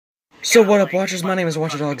So what up, watchers? My name is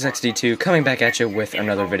WatcherDogsXD2, coming back at you with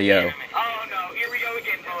another video. Oh no, here we go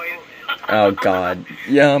again, boys. Oh god.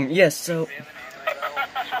 Yes, so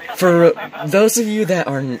for those of you that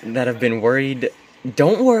have been worried,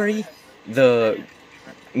 don't worry. The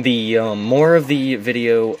more of the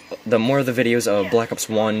videos of Black Ops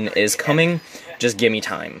 1 is coming. Just give me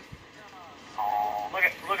time. Look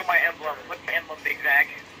at my emblem. Look at my emblem, Big Zach.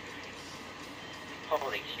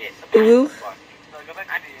 Holy shit. Ooh.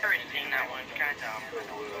 I've never seen that one. Kind of.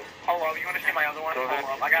 Hold on, you want to see my other one? Hold on,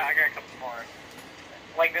 I got a couple more.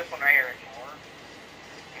 Like this one right here.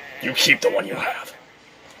 You keep the one you have.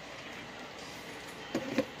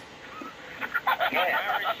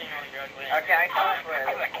 Okay, I saw it.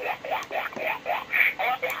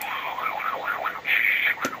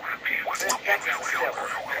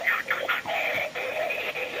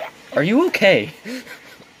 Are you okay? No,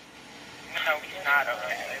 he's not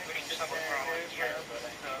okay. Something wrong with him.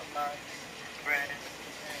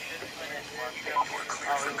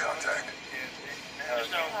 There's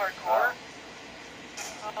no hardcore?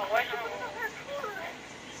 Oh, why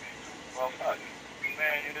well, fuck.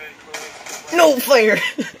 No fire!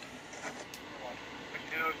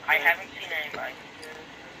 I haven't seen anybody.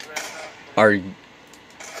 Are you...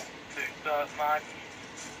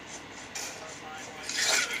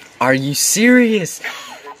 Are you serious?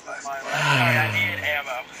 I need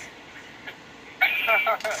ammo.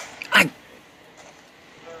 I... I'm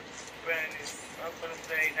gonna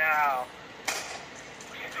say now.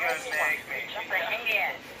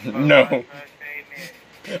 No.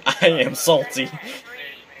 I am salty.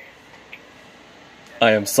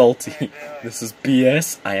 I am salty. This is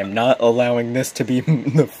BS. I am not allowing this to be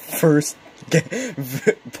the first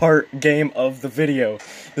game of the video.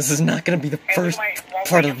 This is not going to be the first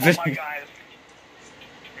part of the video.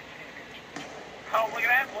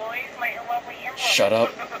 Shut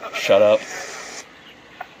up. Shut up.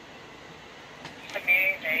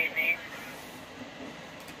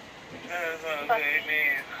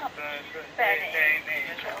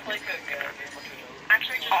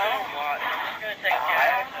 Actually, just I'm just gonna take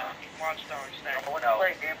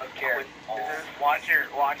Watch here.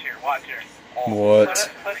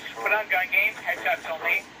 What? Put on gun game, headshots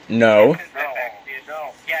only. No. No.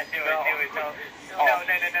 Yeah, do it.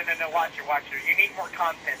 No. Watch her. You need more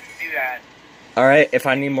content to do that. Alright, if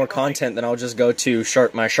I need more content, then I'll just go to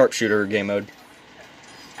my sharpshooter game mode.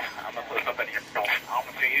 I'm gonna put something here. I'm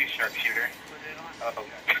gonna show you sharpshooter. Oh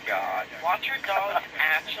god. Watcher Dogs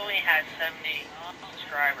actually has 70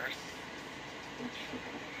 subscribers.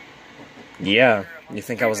 Yeah, you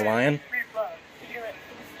think I was lying?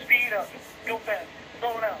 Speed up. Go fast.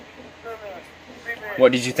 Slow down.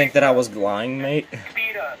 What, did you think that I was lying, mate?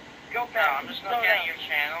 Speed up. Go fast. No, I'm just looking at your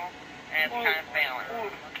channel, and it's kind of failing.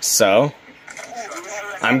 So?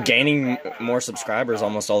 I'm gaining more subscribers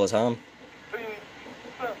almost all the time.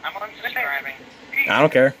 I'm unsubscribing. I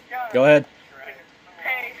don't care. Go ahead.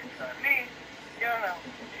 Hey, me.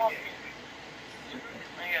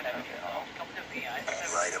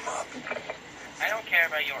 Light him up. I don't care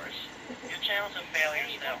about yours. Your channel's a failure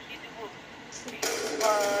still.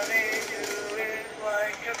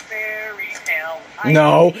 Like a fairy tale.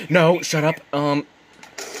 No, shut up.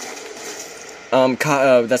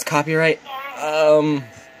 That's copyright.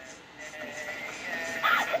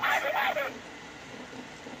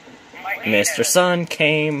 Mr. Sun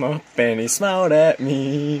came up and he smiled at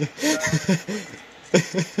me.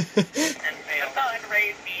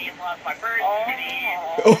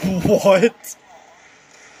 What?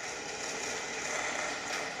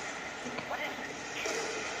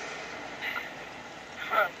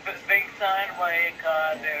 Big sun, wake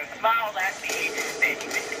up, smiled at me, then he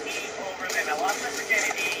missed me over, then I lost my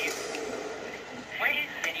virginity. Wait,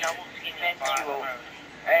 then double skin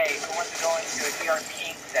hey, who wants to go into a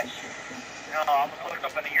ERP session? No, I'm gonna look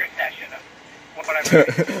up into your session. Whatever.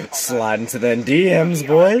 Slide into them DMs,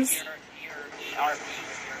 boys.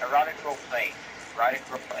 Erotic roleplay.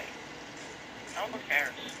 No one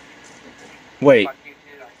cares. Wait. I'm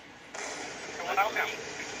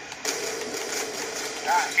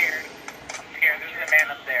scared. There's a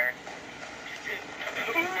man up there.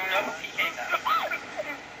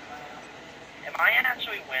 Am I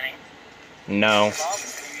actually winning? No. You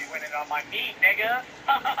winning on my meat, nigga.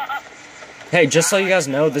 Hey, just so you guys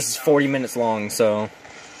know, this is 40 minutes long, so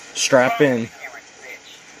strap in.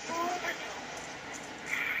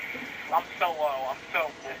 I'm so low.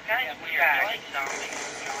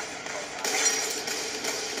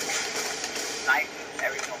 Nice.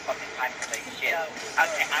 Every single fucking time to say shit.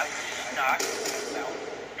 Okay, I was stuck.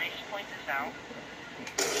 Can I just point this out?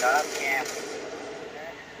 Shut up, Cam.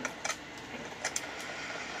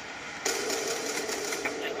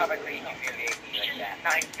 publicly humiliate me like that.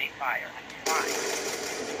 Nice big fire. Fine.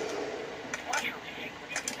 Watch your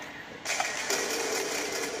ridiculous.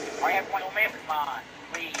 I have one man. Come on,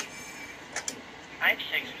 please. I have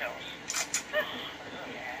 6 kills.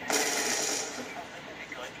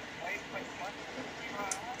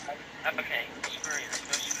 Okay, screw you.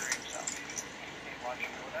 Go screw yourself.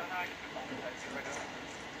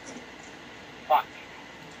 Fuck.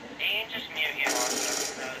 You can just mute you on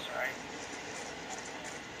those, right?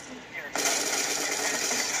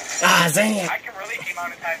 Ah, Zaniac! I can really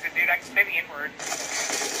demonetize it, dude. I can say the N-word.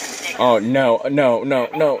 Oh, no, no, no,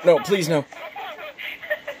 no, no, please no.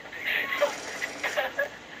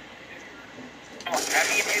 I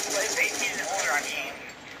mean, it's 18 and older, I mean.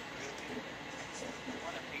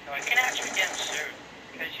 I can actually get sued.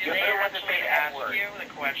 Because they actually ask you the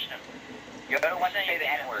question. You're the one to say the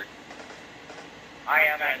N-word. I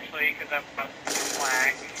am actually, because I'm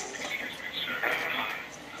black.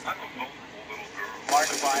 I'm a vulnerable little girl.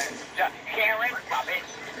 Markiplier. Karen, puppet.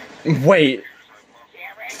 Wait.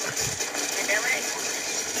 Karen.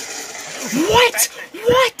 What?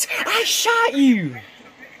 What? I shot you!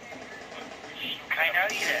 I know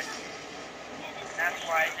you did. That's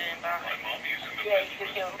why I didn't buy it. Yeah, you can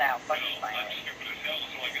kill now. Fuck you, man.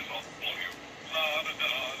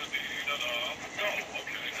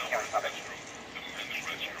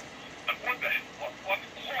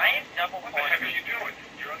 I have double points. What the heck are you doing?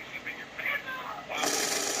 You're unzipping your pants.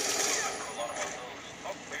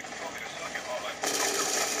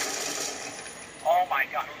 Oh my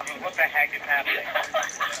god. What the heck is happening?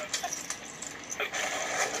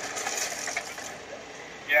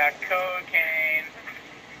 Yeah, cocaine.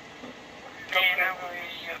 Cocaine.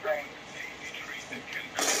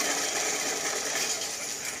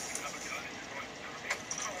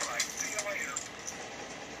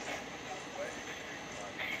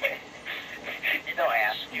 You know I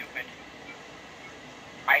am stupid.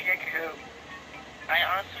 I get cool. I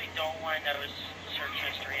honestly don't want to know his search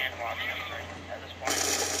history and watch history at this point.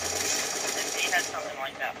 If he had something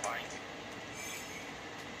like that, fine.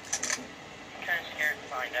 I'm kind of scared to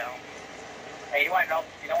find out. Hey, you want to know?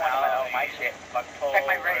 You don't want to know my shit. Check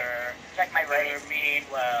my rating. Check my rating.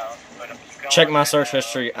 Meanwhile, Check my search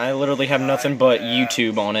history. I literally have nothing but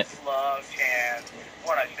YouTube on it. Love chance.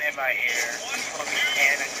 What I say in my ear.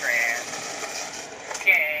 And a trance.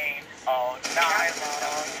 Game all night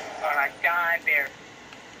long. When I die there.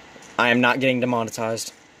 I am not getting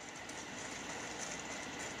demonetized.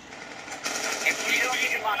 If you don't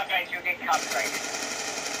get demonetized, you'll get copyrighted.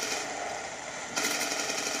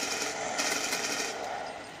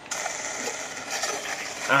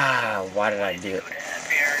 Ah, why did I do it?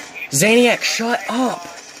 Zaniac, shut up!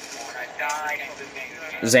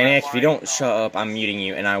 Zaniac, if you don't shut up, I'm muting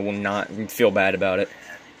you, and I will not feel bad about it.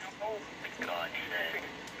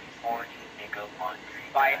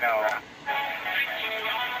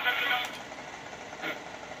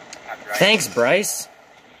 Thanks, Bryce.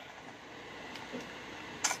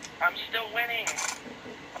 I'm still winning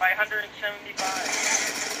by 175.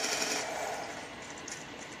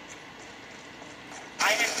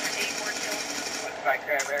 I have 8 more kills. What's my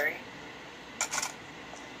cranberry?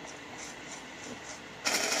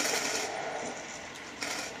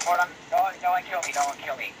 Hold on. No one kill me. No one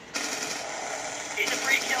kill me. It's a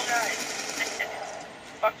free kill, guys.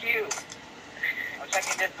 Fuck you. I'm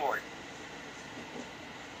checking Discord.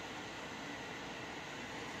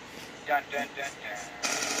 Dun dun dun dun.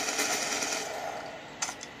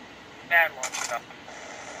 Bad one stuff.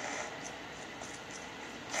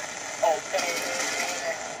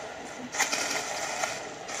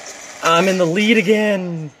 I'm in the lead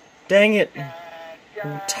again. Dang it.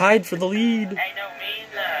 I'm tied for the lead. Hey, no, me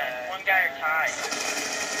and one guy are tied.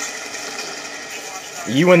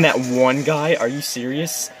 You and that one guy? Are you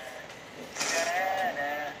serious?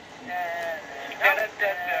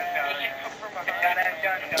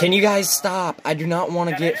 Can you guys stop? I do not want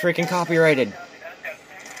to get freaking copyrighted.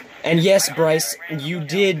 And yes, Bryce, you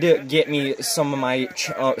did get me some of my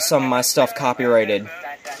stuff copyrighted.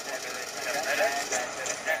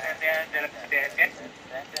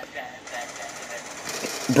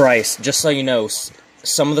 Bryce, just so you know,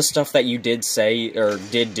 some of the stuff that you did say or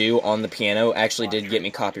did do on the piano actually did get me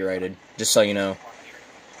copyrighted. Just so you know.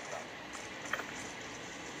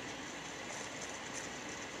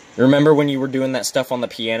 Remember when you were doing that stuff on the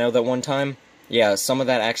piano that one time? Yeah, some of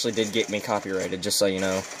that actually did get me copyrighted, just so you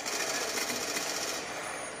know.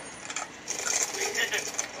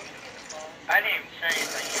 I didn't even say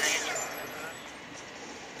anything.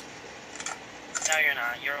 No, you're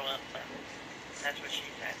not. You're a little. That's what she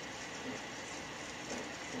said.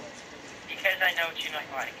 Because I know what you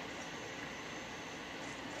look like.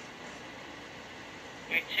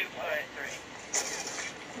 You're 2'3".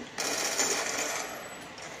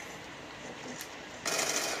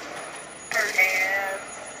 Her hands.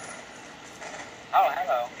 Oh,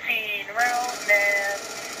 hello. Teen romance.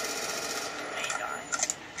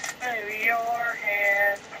 Move your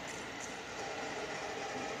hands.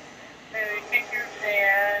 Move fingers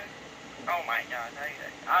in. Oh my God!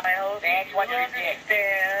 I hope you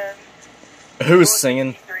understand. Who's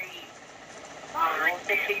singing? Rule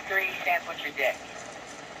 63 stands with your dick.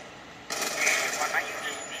 Why don't you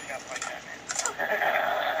just speak up like that, man?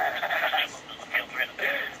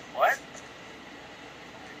 What?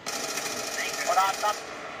 Hold on, stop.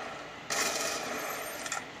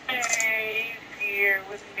 Stay here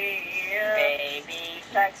with me, baby.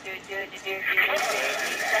 Shark, do, baby. Shark,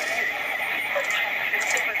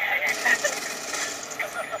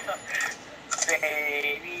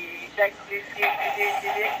 baby, shark, baby, shark,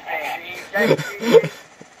 baby, shark, baby, shark,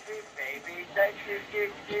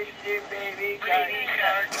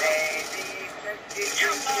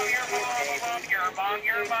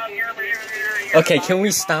 Okay, can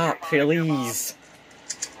we stop, please? Right.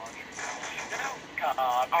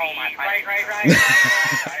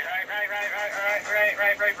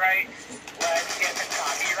 Let's get the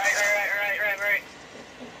copy. Right.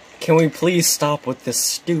 Can we please stop with this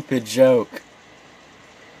stupid joke?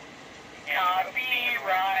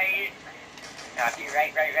 Copyright.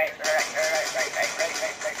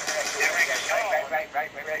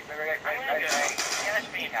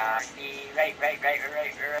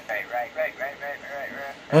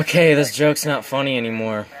 Okay, this joke's not funny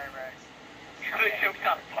anymore. This joke's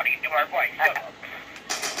not funny anymore, boy.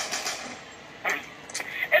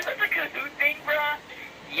 Is this a Kahoot thing, bruh?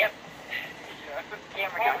 Yep.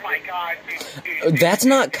 Oh my God, dude. That's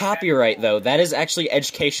not copyright, though. That is actually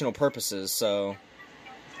educational purposes, so...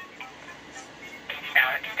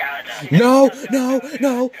 No!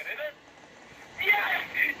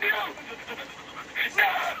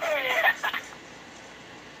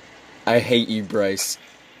 I hate you, Bryce.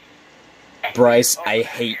 Bryce, I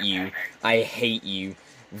hate you. I hate you.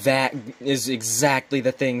 That is exactly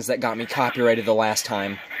the things that got me copyrighted the last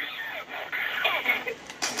time.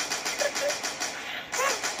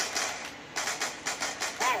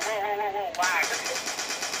 Whoa, lag.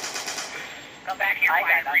 Come back here,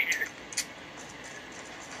 quiet reader.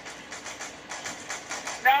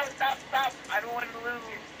 No, stop. I don't want to lose.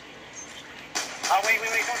 Oh, wait,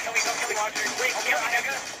 don't kill me, Watcher. Wait,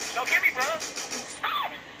 don't kill me, bro.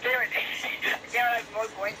 Damn it. I have more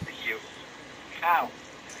points than you. Ow.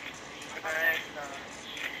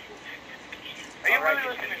 Are you really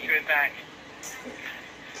listening to it back?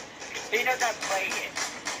 He knows how to play it.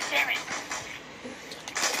 Damn it.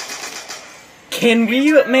 Can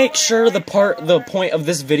we make sure the point of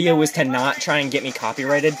this video is to not try and get me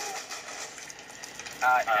copyrighted?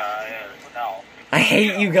 No. I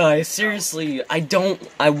hate you guys, seriously. I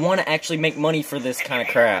want to actually make money for this kind of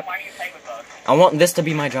crap. Why do you play with us? I want this to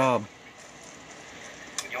be my job.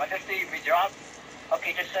 You want this to be your job?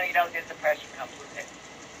 Okay, just so you know, this depression comes with it.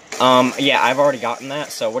 Yeah, I've already gotten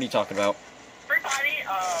that, so what are you talking about? Everybody,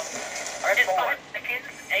 in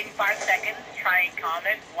 85 seconds, try and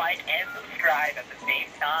comment, like, and subscribe at the same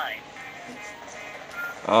time.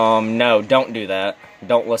 No, don't do that.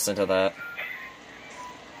 Don't listen to that.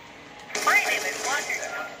 My name is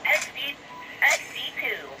Wonder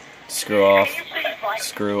XD2. Screw off. Can you please like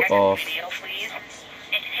Screw the off. video, please?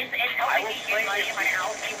 It's helping me get money in my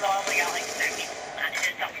house, even though I only got like 70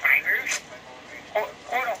 subscribers. Hold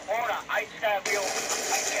on, I just got a real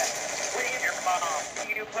idea. What if your mom,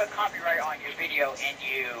 you put copyright on your video and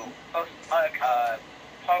you post, how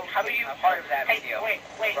do you part of that video? Wait,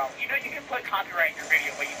 you know you can put copyright in your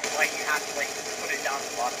video, but you have to put it down at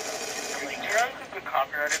the bottom. You know you can put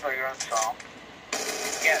copyrighted by your own song?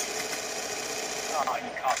 Yes. Oh,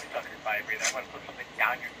 you cocksucker vibrator. I'm gonna put something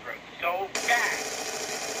down your throat so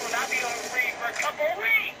fast. We'll not be over free for a couple of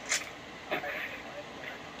weeks.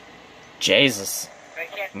 Jesus.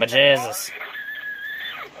 What's Jesus. that?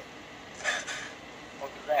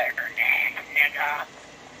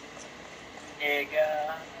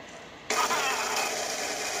 Nigga.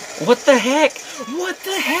 What the heck? What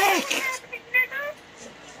the heck?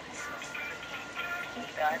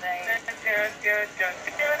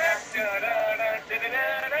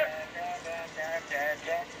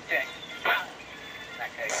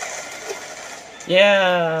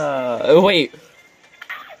 Yeah. Oh, wait.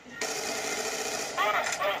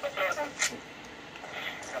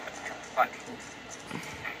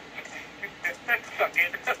 Suck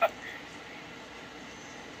it.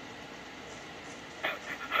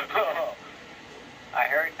 I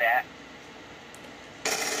heard that.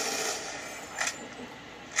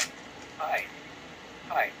 Hi.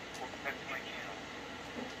 Hi. Welcome back to my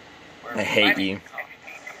channel. I hate you.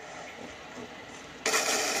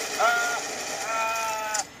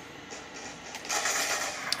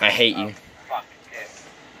 I hate you. Fuck this.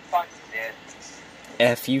 Fuck this.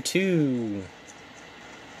 F you too.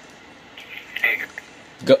 Hey,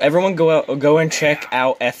 Go, everyone, go and check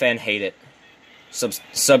out FN Hate It.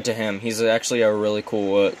 Sub to him. He's actually a really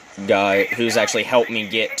cool guy who's actually helped me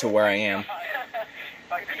get to where I am.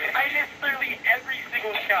 I missed literally every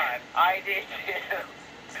single shot. I did too.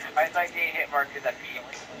 I thought they hit mark because that feeling.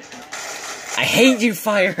 I hate you,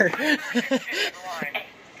 Fire.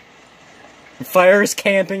 Fire's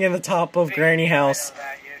camping in the top of Granny house.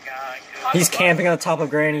 He's camping on the top of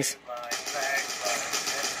Granny's.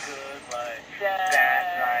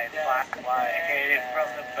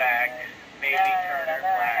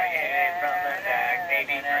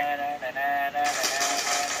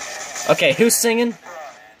 Okay, who's singing?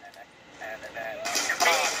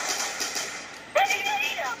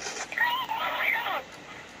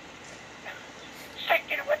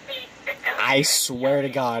 I swear to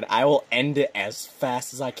God, I will end it as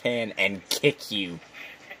fast as I can and kick you.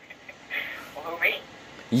 Who, me?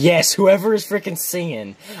 Yes, whoever is freaking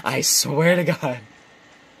singing. I swear to God.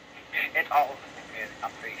 It's all of them,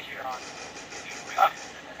 I'm pretty sure.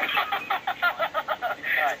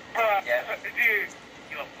 Yes. Dude,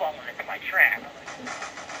 you have fallen into my trap.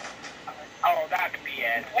 Oh, that could be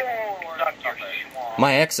it. Oh, suck your schwang.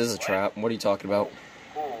 My ex is a trap. What are you talking about?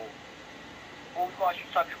 Oh, gosh, you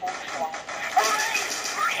suck your schwang.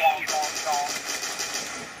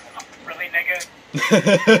 Really, nigga?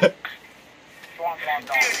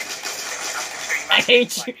 I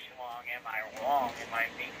hate you. Am I wrong? Am I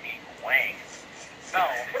being wang? No.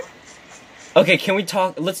 Okay, can we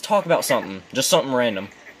talk? Let's talk about something. Just something random.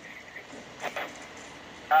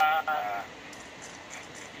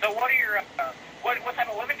 So what are your, what type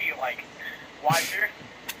of women do you like? Wiser?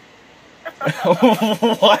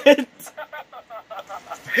 What?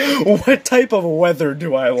 What type of weather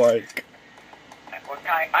do I like? What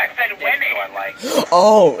kind? I said women do I like.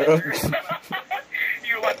 Oh.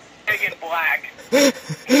 You like big and black.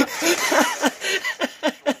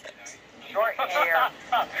 Short hair.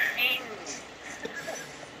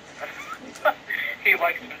 He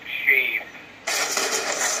likes to shave.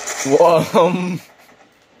 Well,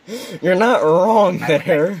 you're not wrong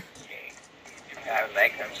there. I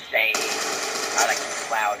like them shave. I like the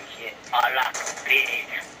cloud shit. I like them big.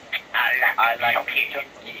 I like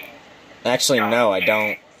chunky. Actually, no, I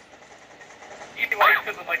don't. He likes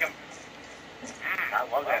to look like a... I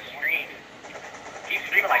love that scream. Keep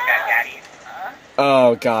screaming like that, Daddy.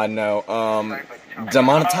 Oh God, no.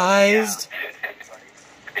 Demonetized?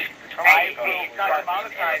 Hey, it's not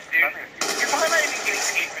demonetized, dude. You're probably not even getting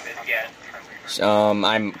paid for this yet.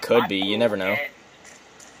 I could be. You never know.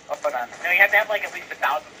 No, you have to have like at least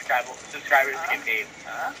 1,000 subscribers to get paid.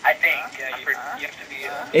 I think. You have to be.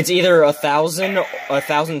 It's either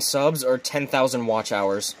 1,000 subs or 10,000 watch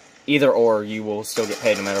hours. Either or, you will still get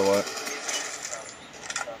paid no matter what.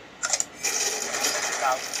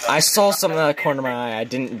 I saw something out of the corner of my eye. I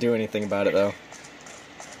didn't do anything about it though.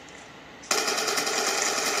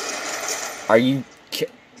 Are you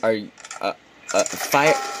fire?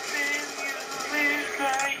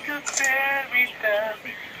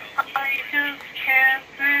 I just can't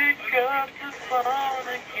pick up the phone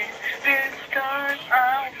again. This time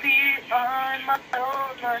I'll be on my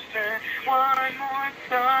own, my friend. One more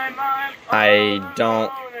time I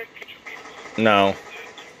don't know.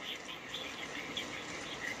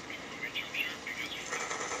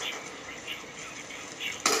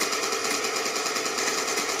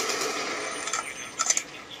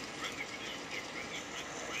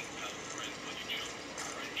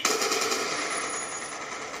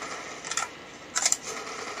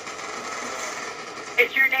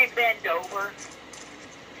 Is your name Bendover?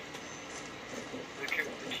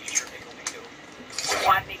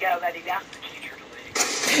 Want me go, let it go?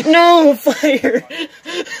 No, Fire!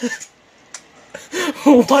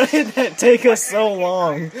 Why did that take us so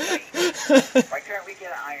long? Why can't we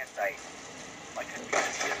get an iron sight? Why couldn't we get a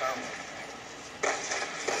CFO?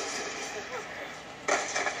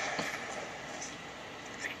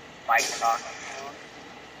 Mike talk.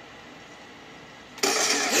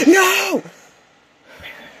 No!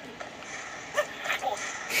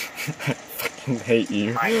 I fucking hate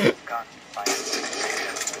you. Mike got fired.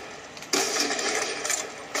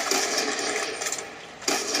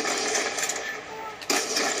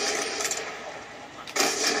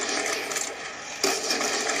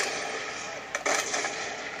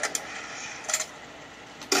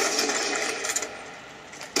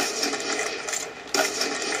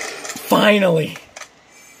 Finally!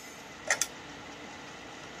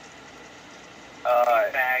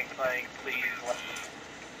 Bag, like, please.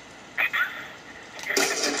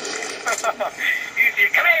 Come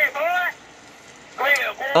here, boy! Come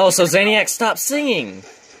here, boy! Oh, so Zaniac, stop singing!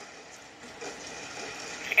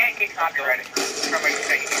 You can't get copyrighted from a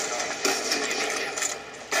singing song.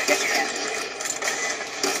 Yes, you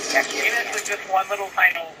can. Even if it's just one little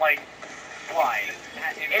tiny, like, slide.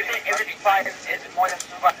 If it's more than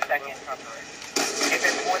 5 seconds. If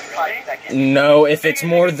it's more than 5 seconds. No, if it's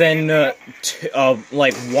more than,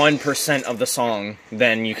 like, 1% of the song,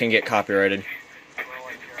 then you can get copyrighted.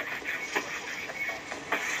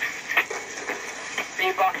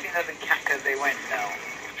 Beatboxing doesn't count because they went, no.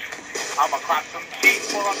 I'm gonna clap some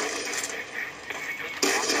cheeks for them.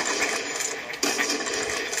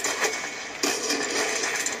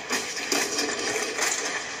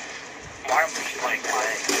 Why don't we like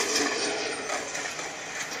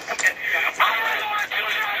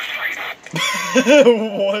What? I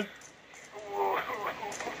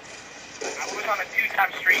was on a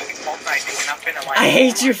 2-time streak both nights and I've been like, I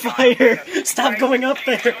hate your fire! Stop going up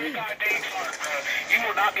there! You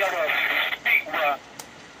will not be able to speak, bruh.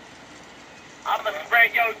 I'm gonna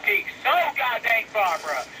spread your cheeks so goddamn far,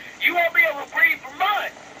 bruh. You won't be able to breathe for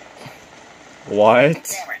months.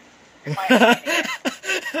 What?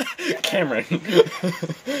 Cameron. Cameron.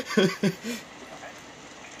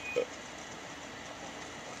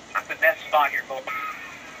 I'm the best spot here, folks.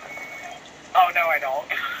 Oh, no, I don't.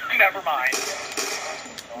 Never mind.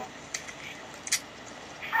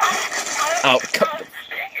 Oh, come.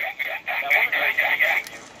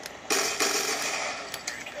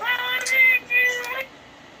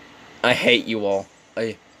 I hate you all.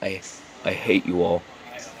 I hate you all.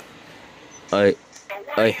 I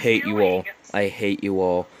hate you all. I hate you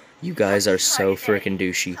all. You guys are so freaking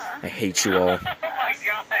douchey. I hate you all. Oh my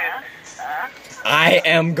god. I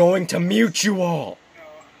am going to mute you all.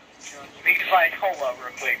 He's like, hold up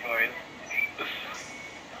real quick, boys.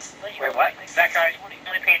 Wait, what? That guy's only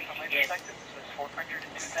paying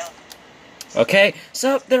Okay,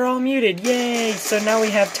 so they're all muted. Yay! So now we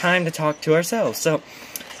have time to talk to ourselves. So,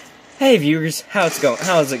 hey viewers, how's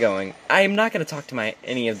it going? I'm not going to talk to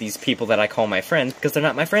any of these people that I call my friends because they're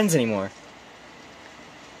not my friends anymore.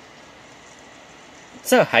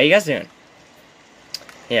 So, how you guys doing?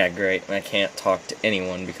 Yeah, great. I can't talk to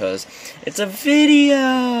anyone because it's a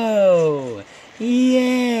video!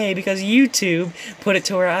 Yay! Because YouTube put it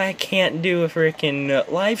to where I can't do a freaking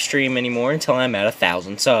live stream anymore until I'm at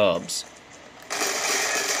 1,000 subs.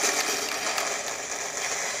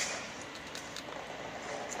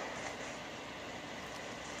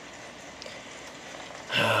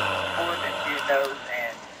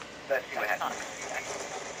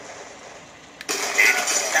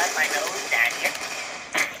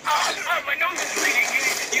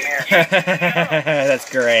 That's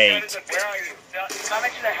great. Where are you? Come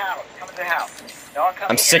into the house. Come into the house. No one come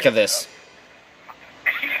I'm sick of this.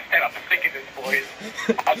 I'm sick of this, boys.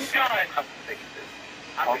 I'm done. I'm sick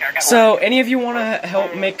of this. So, any of you want to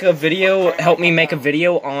help me make a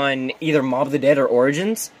video on either Mob of the Dead or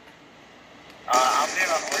Origins? I'm doing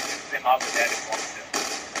on Origins and Mob of the Dead if you want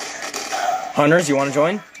to. Hunters, you want to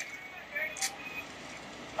join?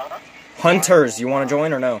 Huh? Hunters, you want to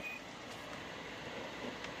join or no?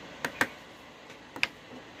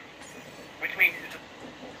 Which means...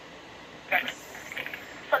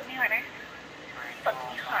 Fuck me harder. Fuck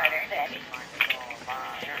me harder, Daddy.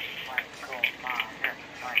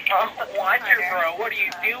 Oh, watch her, bro. What are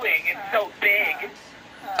you doing? It's so big.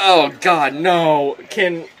 Oh god, no.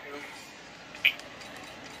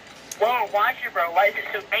 Whoa, watch her, bro. Why is it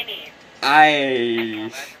so tiny?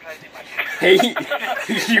 I hate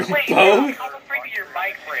you Wait, both. how the freak is your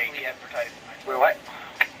mic break? Wait, what?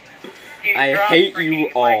 Dude, I drop hate freaking you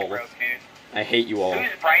mic all. broke, dude. I hate you all.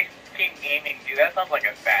 Who's Bryce Team Gaming, dude? That sounds like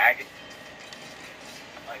a bag.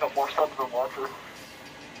 I got more subs than Walter.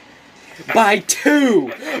 By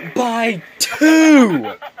 2! By 2!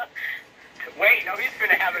 Wait, no, he's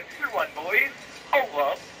gonna have a 2-1, boys.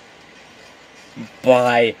 Hold up.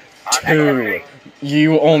 By 2.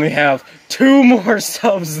 You only have 2 more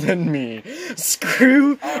subs than me.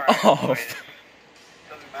 Screw off.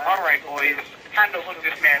 Alright, boys. Time to look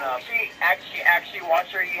this man up. Actually,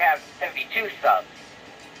 Watcher, you have 72 subs.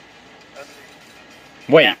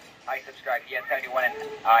 Wait. Yeah, I subscribed. You have 71, and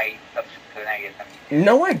I subscribed, so now you have 72.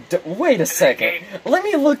 No, I don't. Wait a second. Let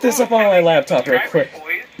me look this up on my laptop real quick.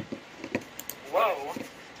 Boys. Whoa.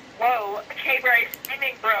 Whoa. K-Bryce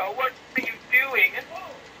Gaming, bro. What are you doing?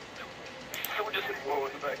 Someone just said whoa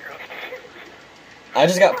in the background. I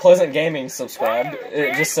just got Pleasant Gaming subscribed.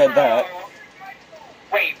 It just said that.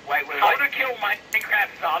 Wait. How to kill Minecraft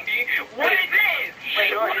zombie? What is this?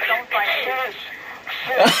 Wait, don't find it.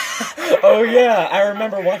 Oh yeah, I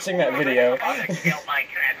remember watching that video. How to kill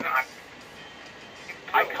Minecraft zombie.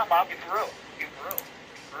 I come up through.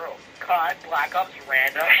 COD, Black Ops,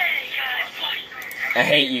 random. I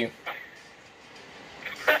hate you.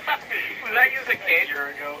 Was that used a year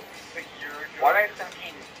ago? Why did I sound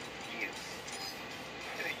you?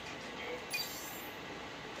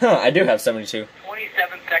 Huh, I do have 72.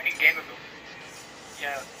 27-second game of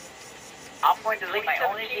yeah. I'm going to leave my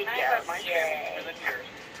only video.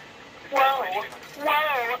 Whoa!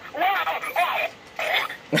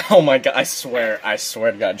 Oh my god, I swear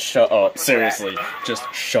to god, shut up. Seriously,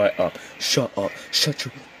 just shut up. Shut up. Shut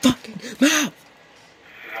your fucking mouth!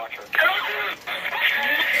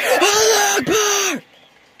 Allah Akbar!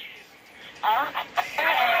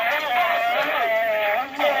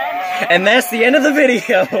 And that's the end of the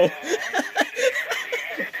video.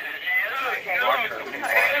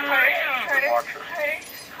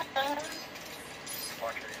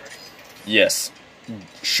 Yes.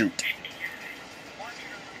 Shoot.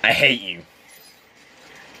 I hate you.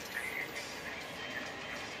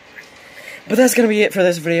 But that's gonna be it for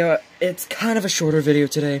this video. It's kind of a shorter video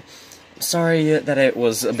today. Sorry that it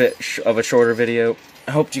was a bit of a shorter video.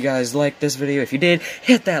 I hope you guys liked this video. If you did,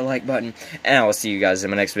 hit that like button. And I will see you guys in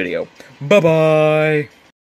my next video. Bye-bye!